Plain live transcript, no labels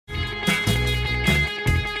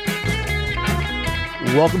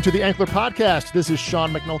Welcome to the Ankler Podcast. This is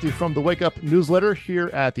Sean McNulty from the Wake Up newsletter here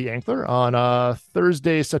at the Ankler on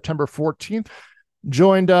Thursday, September 14th.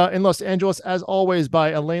 Joined in Los Angeles, as always, by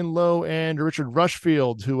Elaine Lowe and Richard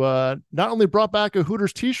Rushfield, who not only brought back a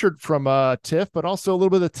Hooters t-shirt from TIFF, but also a little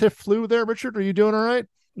bit of the TIFF flu there. Richard, are you doing all right?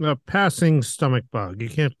 A passing stomach bug. You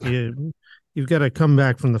can't. You've got to come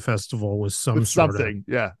back from the festival with something.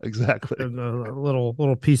 Yeah, exactly. A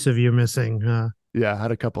little piece of you missing. Yeah, I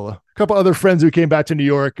had a couple other friends who came back to New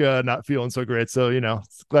York not feeling so great. So,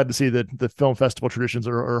 it's glad to see that the film festival traditions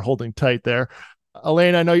are holding tight there.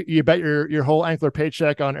 Elaine, I know you bet your whole Ankler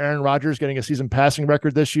paycheck on Aaron Rodgers getting a season passing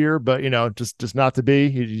record this year, but, just not to be.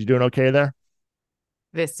 You doing okay there?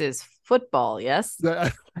 This is football, yes?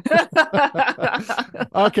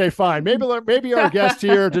 Okay, fine. Maybe our guest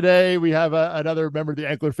here today, we have another member of the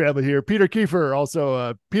Ankler family here, Peter Kiefer.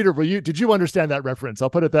 Also, Peter, did you understand that reference? I'll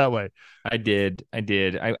put it that way. I did.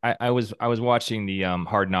 I was watching the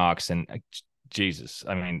Hard Knocks, and Jesus,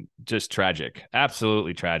 I mean, just tragic,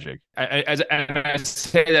 absolutely tragic. I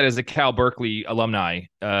say that as a Cal Berkeley alumni,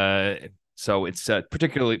 so it's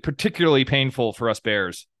particularly painful for us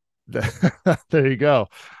Bears. There you go.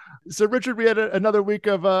 So, Richard, we had another week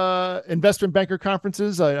of investment banker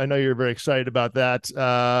conferences. I know you're very excited about that.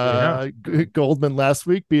 Goldman last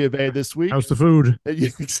week, B of A this week. How's the food?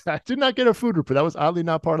 I did not get a food report. That was oddly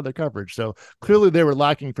not part of the coverage. So clearly they were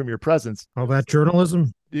lacking from your presence. All that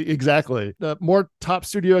journalism? Exactly. More top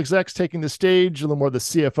studio execs taking the stage, a little more of the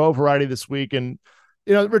CFO variety this week. And,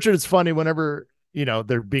 Richard, it's funny whenever,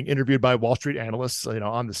 they're being interviewed by Wall Street analysts,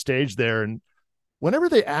 on the stage there. And whenever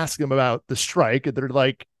they ask them about the strike, they're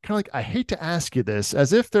like, kind of like, I hate to ask you this,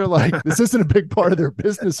 as if they're like, this isn't a big part of their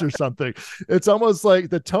business or something. It's almost like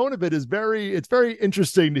the tone of it is it's very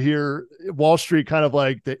interesting to hear Wall Street kind of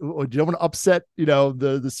like, you don't want to upset,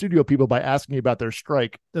 the studio people by asking about their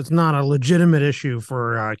strike. That's not a legitimate issue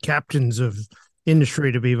for captains of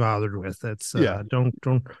industry to be bothered with. That's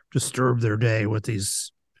don't disturb their day with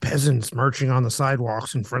these peasants marching on the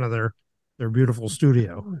sidewalks in front of their beautiful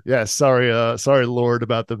studio. Yeah, sorry, Lord,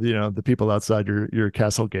 about the people outside your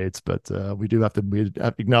castle gates, but we have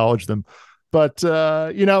to acknowledge them. But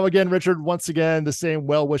again, Richard, once again, the same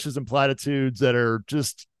well wishes and platitudes that are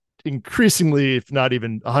just increasingly, if not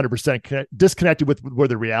even 100%, disconnected with where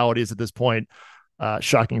the reality is at this point.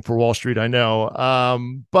 Shocking for Wall Street, I know. I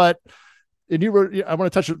want to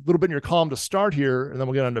touch a little bit in your column to start here, and then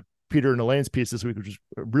we'll get on to Peter and Elaine's piece this week, which is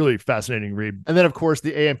a really fascinating read. And then, of course,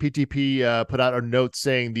 the AMPTP put out a note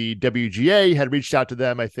saying the WGA had reached out to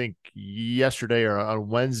them, I think, yesterday or on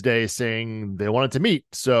Wednesday, saying they wanted to meet.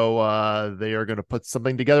 So they are going to put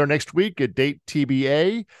something together next week, a date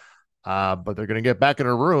TBA, but they're going to get back in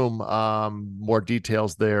a room. More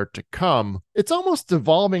details there to come. It's almost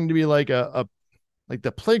evolving to be like like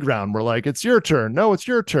the playground where like, it's your turn. No, it's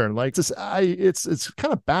your turn. Like this, it's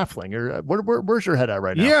kind of baffling. Or where's your head at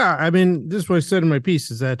right now? Yeah. I mean, this is what I said in my piece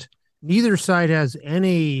is that neither side has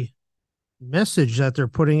any message that they're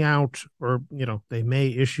putting out, or, they may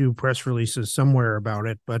issue press releases somewhere about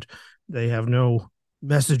it, but they have no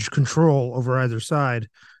message control over either side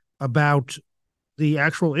about the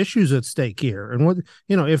actual issues at stake here. And what,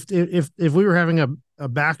 if we were having a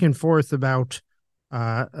back and forth about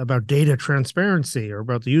data transparency or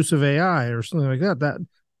about the use of AI or something like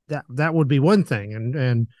that would be one thing.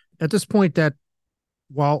 And at this point, that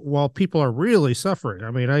while people are really suffering,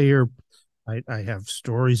 I mean, I have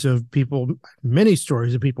many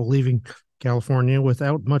stories of people leaving California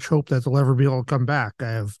without much hope that they'll ever be able to come back.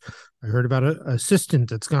 I heard about an assistant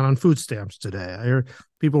that's gone on food stamps today. I heard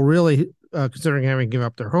people really considering having to give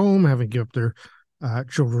up their home, having to give up their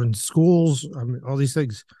children's schools, all these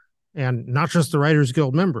things. And not just the Writers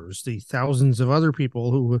Guild members, the thousands of other people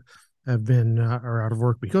who have been are out of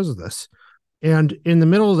work because of this. And in the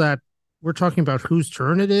middle of that, we're talking about whose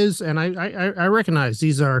turn it is. And I recognize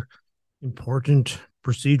these are important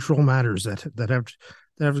procedural matters that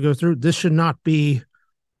have to go through. This should not be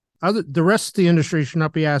the rest of the industry should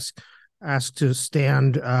not be asked to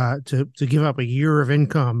stand to give up a year of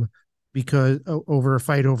income because over a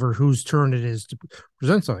fight over whose turn it is to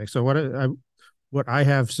present something. So what I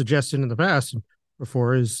have suggested in the past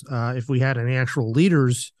before is if we had any actual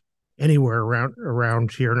leaders anywhere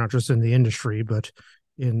around here, not just in the industry, but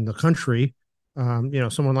in the country,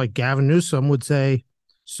 someone like Gavin Newsom would say,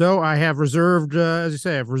 so I have reserved, as you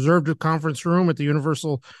say, I've reserved a conference room at the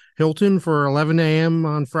Universal Hilton for 11 a.m.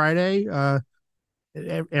 on Friday.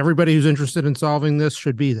 Everybody who's interested in solving this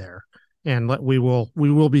should be there. And we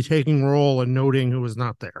will be taking roll and noting who was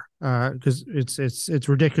not there, because it's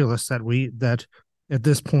ridiculous that at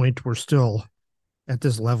this point we're still at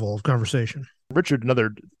this level of conversation. Richard,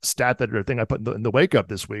 another stat that or thing I put in the wake up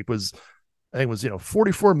this week was, I think it was,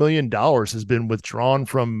 $44 million has been withdrawn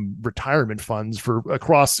from retirement funds for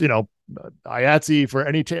across, IATSE for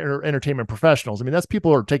any entertainment professionals. I mean, that's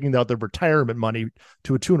people are taking out their retirement money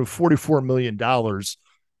to a tune of $44 million,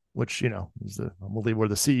 which, is the where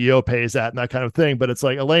the CEO pays that and that kind of thing. But it's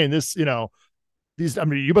like, Elaine, this,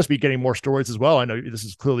 you must be getting more stories as well. I know this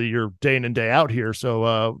is clearly your day in and day out here.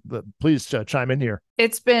 So please chime in here.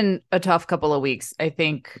 It's been a tough couple of weeks, I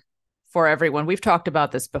think, for everyone. We've talked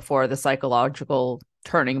about this before, the psychological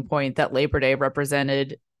turning point that Labor Day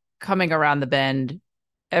represented coming around the bend.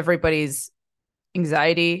 Everybody's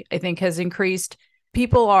anxiety, I think, has increased.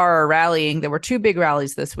 People are rallying. There were two big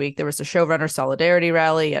rallies this week. There was a showrunner solidarity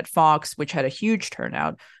rally at Fox, which had a huge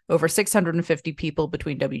turnout, over 650 people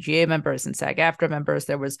between WGA members and SAG-AFTRA members.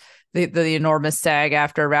 There was the enormous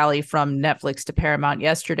SAG-AFTRA rally from Netflix to Paramount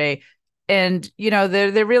yesterday. And,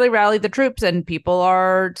 they really rallied the troops, and people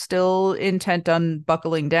are still intent on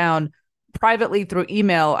buckling down. Privately through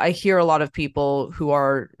email, I hear a lot of people who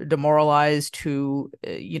are demoralized, who,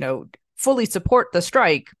 fully support the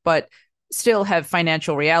strike, but still have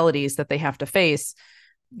financial realities that they have to face.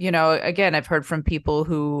 Again, I've heard from people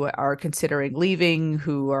who are considering leaving,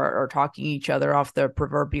 who are talking each other off the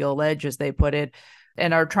proverbial ledge, as they put it,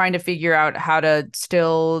 and are trying to figure out how to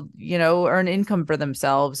still, earn income for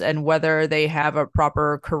themselves, and whether they have a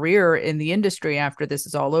proper career in the industry after this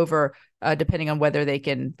is all over, depending on whether they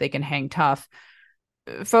can hang tough.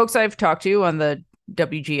 Folks I've talked to on the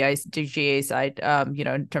WGA side,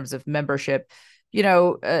 in terms of membership,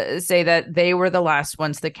 say that they were the last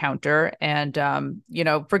ones to counter. And,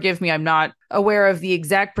 forgive me, I'm not aware of the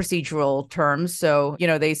exact procedural terms. So,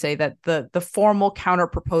 they say that the formal counter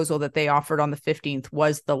proposal that they offered on the 15th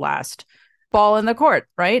was the last ball in the court,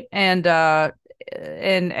 right? And the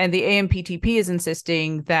AMPTP is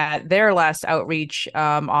insisting that their last outreach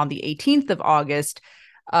on the 18th of August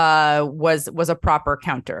was a proper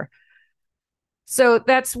counter. So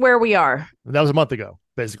that's where we are. That was a month ago,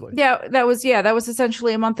 basically. Yeah, that was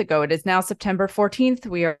essentially a month ago. It is now September 14th.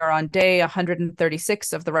 We are on day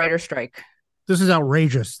 136 of the writer's strike. This is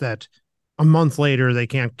outrageous that a month later they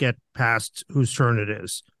can't get past whose turn it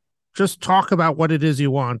is. Just talk about what it is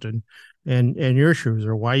you want and your issues,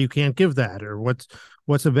 or why you can't give that, or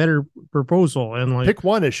what's a better proposal, and pick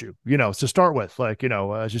one issue, to start with,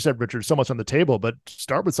 as you said, Richard, so much on the table, but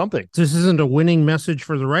start with something. This isn't a winning message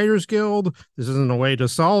for the Writers Guild. This isn't a way to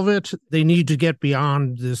solve it. They need to get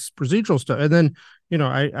beyond this procedural stuff. And then,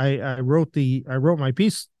 I wrote my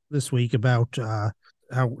piece this week about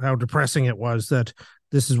how depressing it was that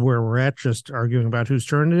this is where we're at, just arguing about whose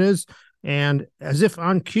turn it is. And as if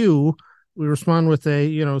on cue, we respond with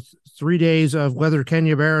 3 days of whether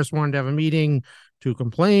Kenya Barris wanted to have a meeting to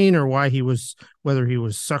complain, or whether he was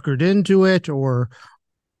suckered into it, or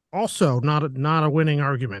also not a winning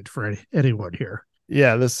argument for anyone here.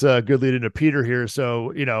 Yeah, this good lead into Peter here.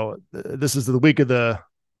 So, this is the week of the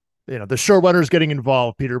showrunners getting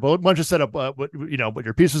involved, Peter. But why don't you set up what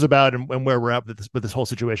your piece is about and where we're at with this whole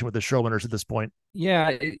situation with the showrunners at this point? Yeah,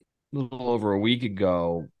 a little over a week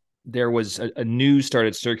ago, there was a news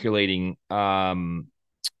started circulating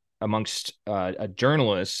amongst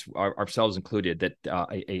journalists, ourselves included, that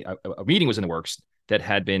a meeting was in the works that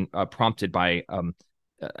had been prompted by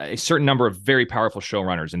a certain number of very powerful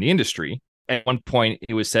showrunners in the industry. At one point,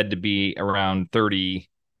 it was said to be around 30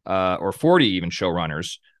 or 40 even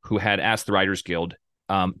showrunners who had asked the Writers Guild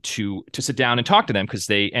to sit down and talk to them, because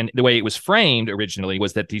and the way it was framed originally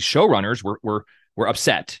was that these showrunners were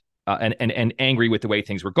upset and angry with the way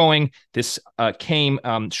things were going. This came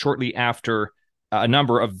shortly after a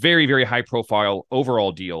number of very, very high profile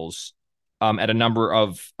overall deals at a number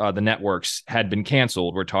of the networks had been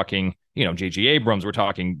canceled. We're talking, J.G. Abrams, we're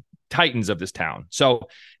talking titans of this town. So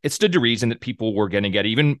it stood to reason that people were going to get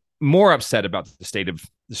even more upset about the state of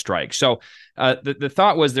the strike. So the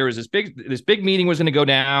thought was there was this big meeting was going to go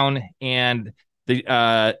down, and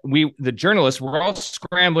the journalists were all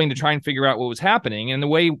scrambling to try and figure out what was happening. And the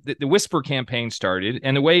way the Whisper campaign started,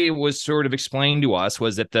 and the way it was sort of explained to us,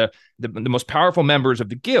 was that the most powerful members of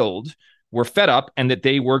the guild were fed up, and that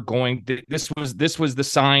they were going. This was the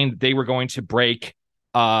sign that they were going to break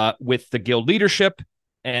with the guild leadership,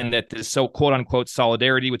 and that this so quote unquote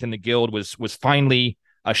solidarity within the guild was finally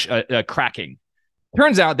cracking.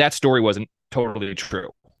 Turns out that story wasn't totally true.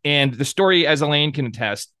 And the story, as Elaine can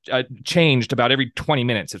attest, changed about every 20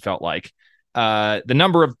 minutes, it felt like. The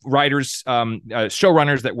number of writers,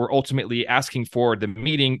 showrunners that were ultimately asking for the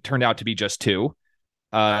meeting turned out to be just two.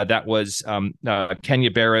 That was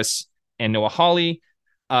Kenya Barris and Noah Hawley.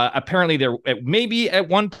 Apparently, maybe at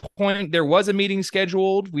one point there was a meeting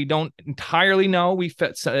scheduled. We don't entirely know.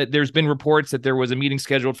 There's been reports that there was a meeting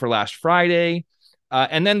scheduled for last Friday,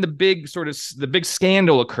 and then the big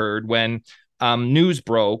scandal occurred when news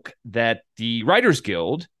broke that the Writers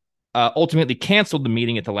Guild ultimately canceled the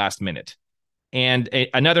meeting at the last minute. And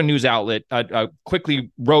another news outlet quickly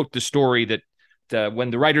wrote the story that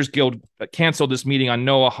when the Writers Guild canceled this meeting on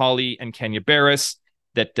Noah Hawley and Kenya Barris,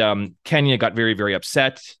 that Kenya got very, very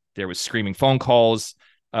upset. There was screaming phone calls,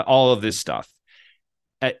 all of this stuff.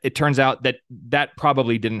 It turns out that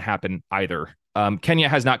probably didn't happen either. Kenya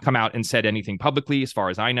has not come out and said anything publicly, as far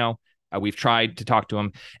as I know. We've tried to talk to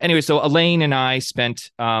him. Anyway, so Elaine and I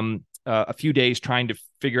spent a few days trying to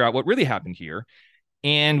figure out what really happened here.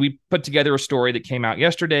 And we put together a story that came out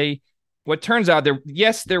yesterday. What turns out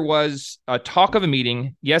there was a talk of a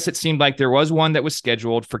meeting. Yes, it seemed like there was one that was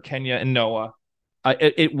scheduled for Kenya and Noah.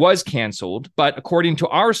 It was canceled, but according to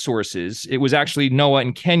our sources, it was actually Noah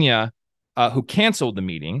and Kenya who canceled the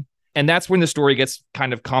meeting. And that's when the story gets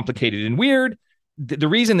kind of complicated and weird. The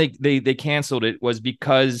reason they canceled it was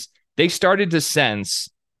because they started to sense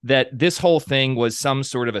that this whole thing was some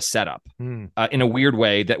sort of a setup in a weird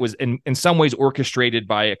way that was in some ways orchestrated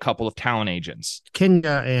by a couple of talent agents.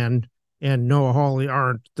 Kenya and Noah Hawley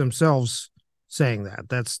aren't themselves saying that.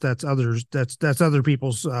 That's others. That's other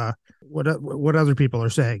people's what other people are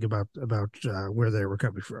saying about where they were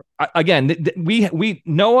coming from. Again, we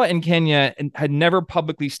Noah and Kenya had never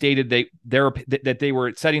publicly stated that they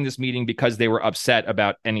were setting this meeting because they were upset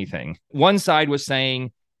about anything. One side was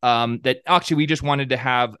saying that actually we just wanted to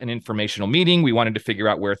have an informational meeting. We wanted to figure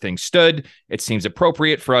out where things stood. It seems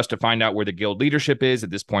appropriate for us to find out where the guild leadership is at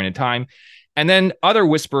this point in time. And then other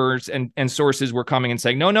whispers and sources were coming and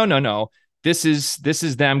saying, no. This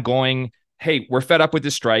is them going, hey, we're fed up with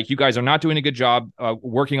this strike. You guys are not doing a good job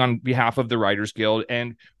working on behalf of the Writers Guild,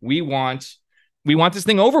 and we want this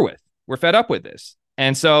thing over with. We're fed up with this.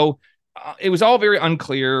 And so it was all very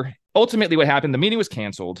unclear. Ultimately, what happened, the meeting was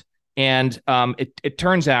canceled, and it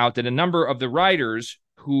turns out that a number of the writers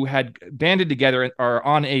who had banded together are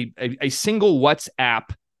on a single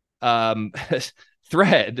WhatsApp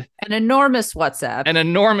thread, an enormous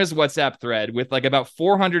WhatsApp thread with like about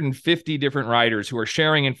 450 different writers who are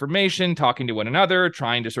sharing information, talking to one another,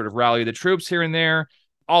 trying to sort of rally the troops here and there.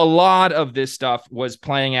 A lot of this stuff was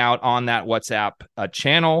playing out on that WhatsApp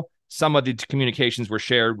channel. Some of the communications were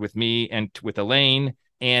shared with me and with Elaine.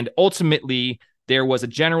 And ultimately, there was a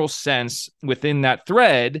general sense within that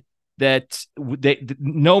thread that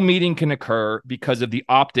no meeting can occur because of the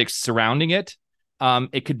optics surrounding it.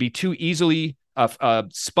 It could be too easily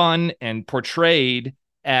spun and portrayed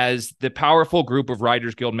as the powerful group of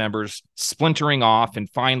Writers Guild members splintering off and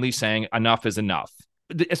finally saying enough is enough.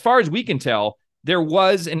 As far as we can tell, there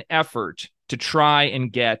was an effort to try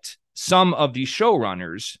and get some of these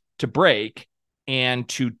showrunners to break and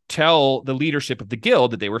to tell the leadership of the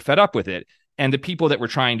guild that they were fed up with it. And the people that were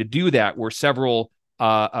trying to do that were several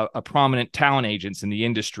prominent talent agents in the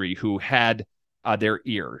industry who had their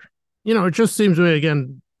ear. You know, it just seems to me,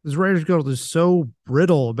 again, this Writers Guild is so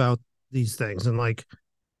brittle about these things. And like,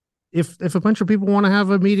 if a bunch of people want to have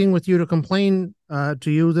a meeting with you to complain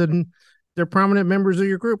to you, then they're prominent members of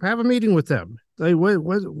your group. Have a meeting with them. Like,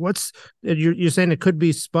 what's you're saying it could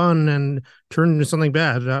be spun and turned into something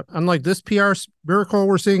bad? Unlike this PR miracle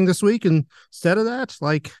we're seeing this week, instead of that,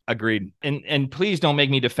 like, agreed. And please don't make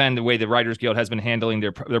me defend the way the Writers Guild has been handling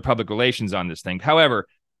their public relations on this thing. However,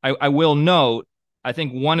 I will note, I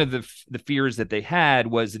think one of the fears that they had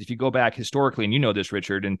was that if you go back historically, and you know this,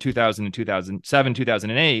 Richard, in 2000 and 2007,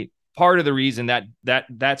 2008, part of the reason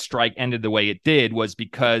that strike ended the way it did was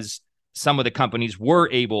because some of the companies were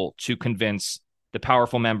able to convince the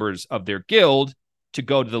powerful members of their guild to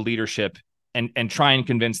go to the leadership and try and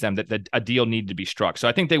convince them that a deal needed to be struck. So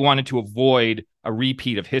I think they wanted to avoid a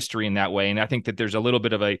repeat of history in that way. And I think that there's a little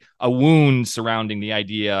bit of a wound surrounding the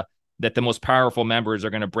idea that the most powerful members are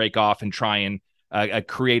going to break off and try and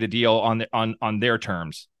create a deal on their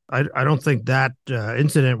terms. I don't think that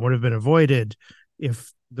incident would have been avoided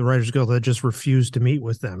if the Writers Guild had just refused to meet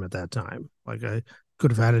with them at that time. Like, I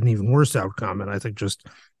could have had an even worse outcome. And I think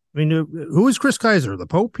who is Chris Kaiser, the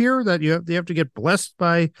Pope here, that you have to get blessed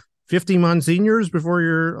by 50 Monsignors before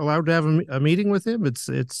you're allowed to have a meeting with him? It's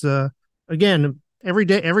again,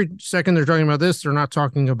 every second they're talking about this, they're not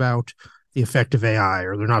talking about the effect of AI,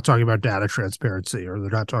 or they're not talking about data transparency, or they're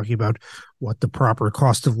not talking about what the proper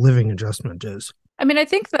cost of living adjustment is. I mean, I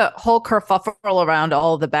think the whole kerfuffle around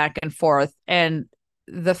all the back and forth, and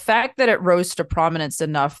the fact that it rose to prominence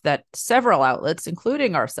enough that several outlets,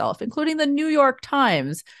 including ourselves, including the New York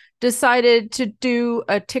Times, decided to do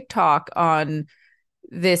a TikTok on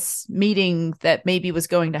this meeting that maybe was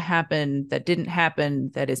going to happen, that didn't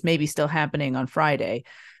happen, that is maybe still happening on Friday.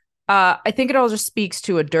 I think it all just speaks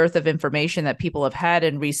to a dearth of information that people have had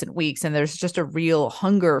in recent weeks. And there's just a real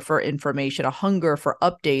hunger for information, a hunger for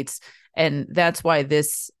updates. And that's why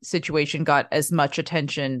this situation got as much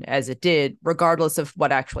attention as it did, regardless of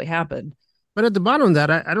what actually happened. But at the bottom of that,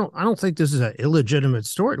 I don't think this is an illegitimate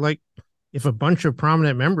story. Like, if a bunch of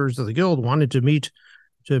prominent members of the guild wanted to meet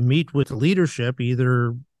with the leadership,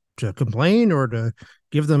 either to complain or to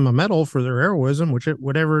give them a medal for their heroism,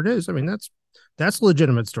 whatever it is, I mean, that's a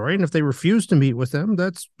legitimate story. And if they refuse to meet with them,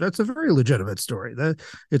 that's a very legitimate story.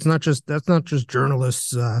 That's not just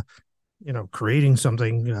journalists, creating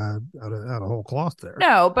something out of whole cloth there.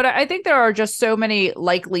 No, but I think there are just so many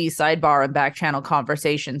likely sidebar and back channel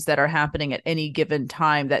conversations that are happening at any given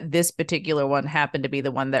time that this particular one happened to be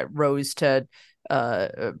the one that rose to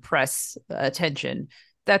press attention.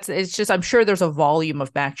 It's just, I'm sure there's a volume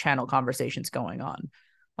of back channel conversations going on.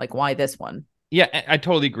 Like, why this one? Yeah, I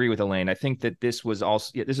totally agree with Elaine. I think that this was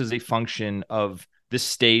also, this is a function of this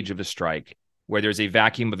stage of the strike where there's a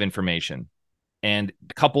vacuum of information, and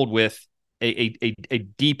coupled with a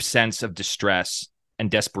deep sense of distress and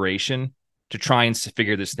desperation to try and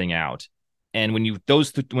figure this thing out. And when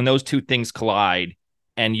those two things collide,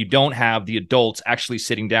 and you don't have the adults actually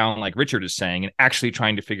sitting down, like Richard is saying, and actually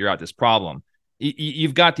trying to figure out this problem,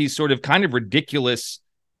 you've got these sort of kind of ridiculous,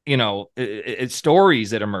 stories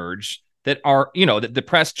that emerge that are, that the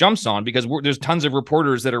press jumps on because there's tons of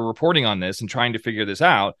reporters that are reporting on this and trying to figure this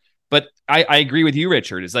out. But I agree with you,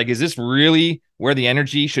 Richard. It's like, is this really where the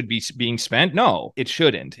energy should be being spent? No, it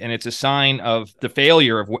shouldn't. And it's a sign of the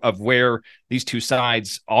failure of where these two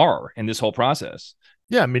sides are in this whole process.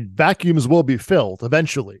 Yeah, I mean, vacuums will be filled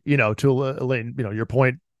eventually, to Elaine, your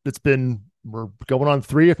point, we're going on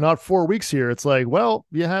 3, if not 4 weeks here. It's like, well,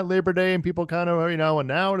 you had Labor Day and people kind of, and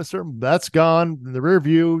now that's gone in the rear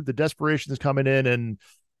view. The desperation is coming in, and,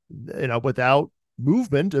 without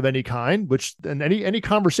movement of any kind, which then any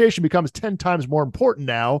conversation becomes 10 times more important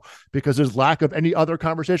now because there's lack of any other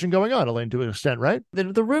conversation going on, Elaine, to an extent, right?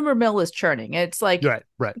 The rumor mill is churning. It's like,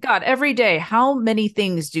 right. God, every day, how many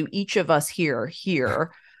things do each of us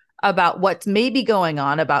hear about what's maybe going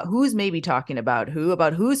on, about who's maybe talking about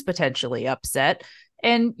who's potentially upset?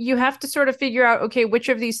 And you have to sort of figure out, okay, which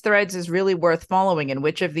of these threads is really worth following, and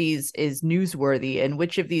which of these is newsworthy, and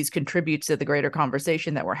which of these contributes to the greater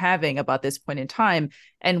conversation that we're having about this point in time,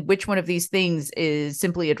 and which one of these things is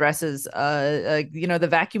simply addresses, the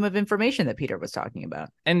vacuum of information that Peter was talking about.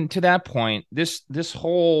 And to that point, this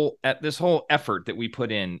whole effort that we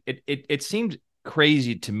put in, it seemed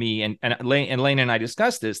crazy to me, and Elaine and I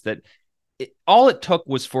discussed this, that all it took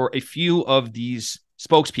was for a few of these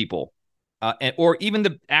spokespeople, or even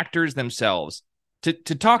the actors themselves, to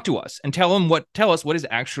talk to us and tell us what is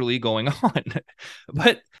actually going on.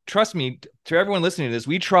 But trust me, to everyone listening to this,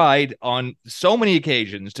 we tried on so many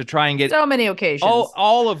occasions to try and get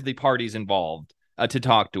all of the parties involved to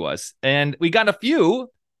talk to us, and we got a few.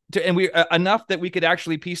 And we enough that we could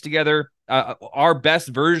actually piece together our best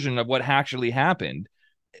version of what actually happened.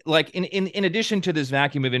 Like in addition to this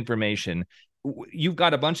vacuum of information, you've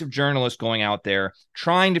got a bunch of journalists going out there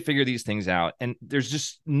trying to figure these things out, and there's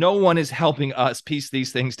just no one is helping us piece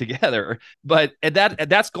these things together. But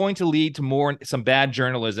that's going to lead to some bad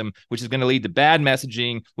journalism, which is going to lead to bad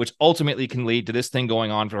messaging, which ultimately can lead to this thing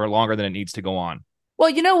going on for longer than it needs to go on. Well,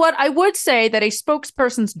 you know what? I would say that a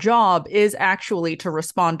spokesperson's job is actually to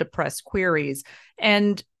respond to press queries.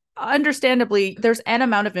 And understandably, there's an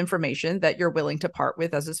amount of information that you're willing to part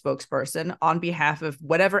with as a spokesperson on behalf of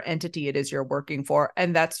whatever entity it is you're working for.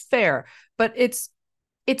 And that's fair. But it's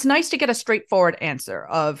nice to get a straightforward answer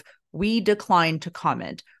of, we decline to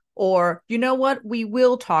comment. Or, you know what, we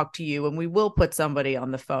will talk to you and we will put somebody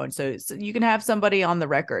on the phone so you can have somebody on the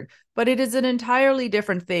record. But it is an entirely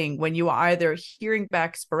different thing when you are either hearing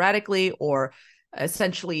back sporadically or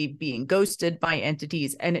essentially being ghosted by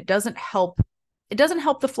entities. And it doesn't help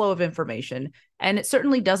the flow of information. And it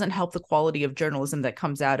certainly doesn't help the quality of journalism that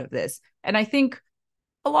comes out of this. And I think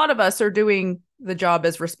a lot of us are doing the job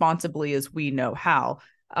as responsibly as we know how.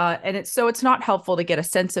 And it's not helpful to get a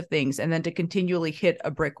sense of things and then to continually hit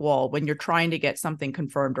a brick wall when you're trying to get something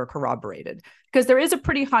confirmed or corroborated, because there is a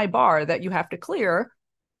pretty high bar that you have to clear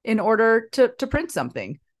in order to print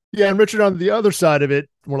something. Yeah. And Richard, on the other side of it,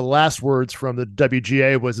 one of the last words from the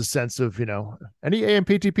WGA was a sense of, any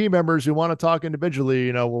AMPTP members who want to talk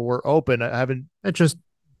individually, we're open. It just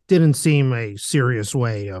didn't seem a serious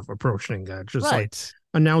way of approaching that. Just right. Like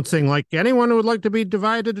announcing, like, anyone who would like to be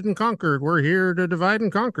divided and conquered, we're here to divide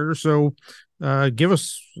and conquer. So give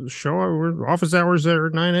us our office hours at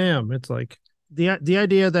 9 a.m. It's like, the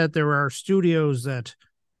idea that there are studios that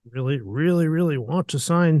really, really, really want to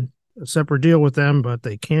sign a separate deal with them, but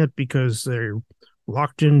they can't because they're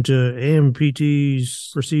locked into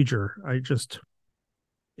AMPT's procedure.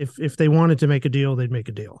 If they wanted to make a deal, they'd make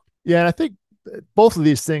a deal. Yeah, and I think both of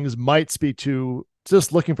these things might speak to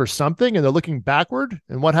just looking for something, and they're looking backward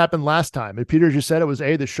and what happened last time. And Peter, as you said, it was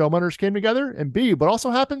A, the showrunners came together, and B, what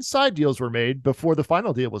also happened, side deals were made before the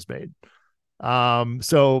final deal was made.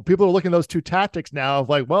 So people are looking at those two tactics now of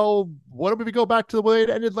like, well, what if we go back to the way it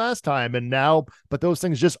ended last time? And now, but those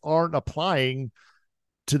things just aren't applying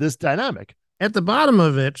to this dynamic. At the bottom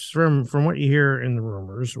of it, from what you hear in the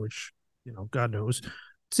rumors, which, God knows,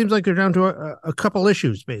 it seems like they're down to a couple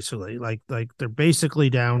issues, basically. Like they're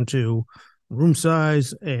basically down to room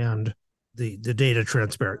size and the data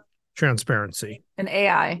transparency. And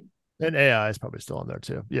AI. And AI is probably still in there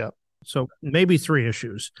too. Yeah. So maybe 3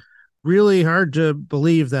 issues. Really hard to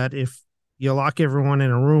believe that if you lock everyone in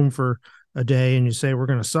a room for a day and you say, we're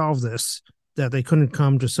going to solve this, that they couldn't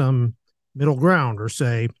come to some middle ground or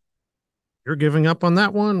say, you're giving up on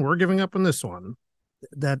that one, we're giving up on this one.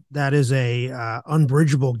 That is a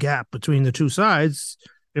unbridgeable gap between the two sides.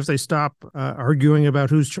 If they stop arguing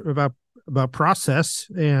about about process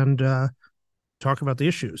and talk about the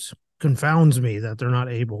issues. Confounds me that they're not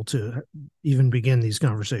able to even begin these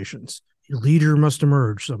conversations. Your leader must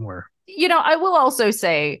emerge somewhere. I will also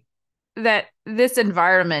say that this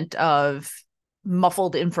environment of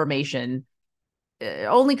muffled information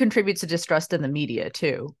only contributes to distrust in the media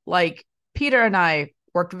too. Like Peter and I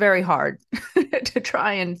worked very hard to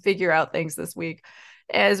try and figure out things this week,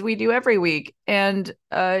 as we do every week. And,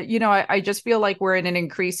 I just feel like we're in an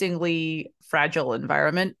increasingly fragile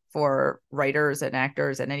environment for writers and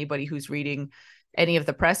actors and anybody who's reading any of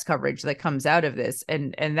the press coverage that comes out of this.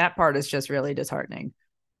 And that part is just really disheartening.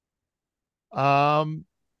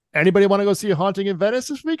 Anybody want to go see Haunting in Venice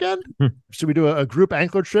this weekend? Should we do a group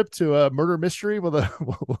Ankler trip to a murder mystery? Will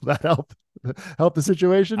that help the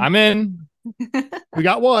situation? I'm in. We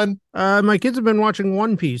got one. My kids have been watching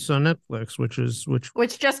One Piece on Netflix,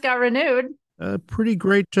 which just got renewed. Pretty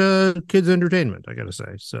great kids entertainment, I gotta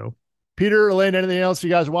say. So, Peter, Elaine, anything else you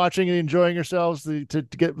guys are watching and enjoying yourselves to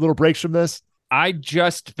get little breaks from this? I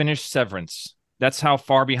just finished Severance. That's how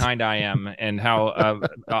far behind I am, and how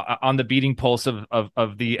on the beating pulse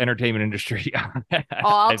of the entertainment industry.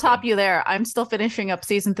 I'll top you there. I'm still finishing up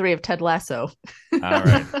season 3 of Ted Lasso. All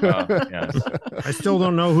right. Yes. I still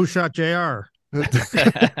don't know who shot JR.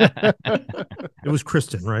 It was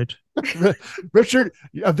Kristen, right? Richard,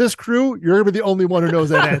 of this crew, you're gonna be the only one who knows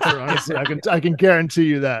that answer. Honestly, I can guarantee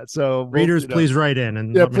you that. So, readers, please write in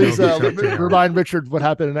and please remind Richard what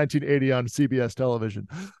happened in 1980 on CBS television.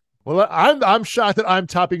 Well, I'm shocked that I'm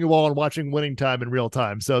topping you all and watching Winning Time in real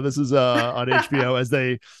time. So this is on HBO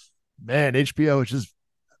HBO is just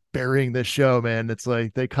burying this show, man. It's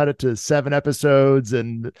like they cut it to 7 episodes,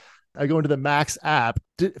 and I go into the Max app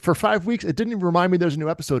for 5 weeks. It didn't even remind me there's a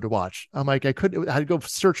new episode to watch. I'm like, I had to go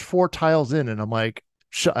search 4 tiles in, and I'm like,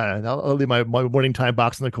 I'll leave my Winning Time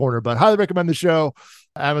box in the corner, but highly recommend the show.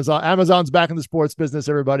 Amazon's back in the sports business,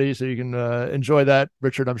 everybody, so you can enjoy that.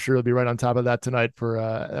 Richard, I'm sure, will be right on top of that tonight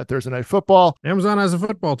for Thursday Night Football. Amazon has a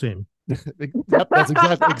football team. Yep, that's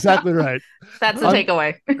exactly right. That's the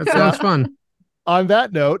takeaway. That sounds fun. On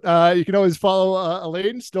that note, you can always follow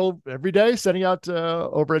Elaine still every day, sending out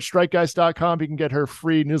over at strikegeist.com. You can get her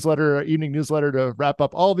free newsletter, evening newsletter, to wrap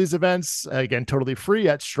up all of these events. Again, totally free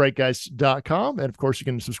at strikegeist.com. And of course, you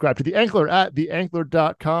can subscribe to The Ankler at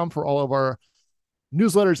theankler.com for all of our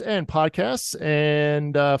newsletters and podcasts,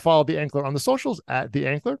 and follow The Ankler on the socials at The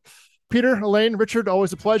Ankler. Peter, Elaine, Richard,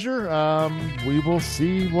 always a pleasure. We will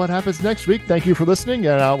see what happens next week. Thank you for listening,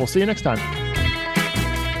 and we'll see you next time.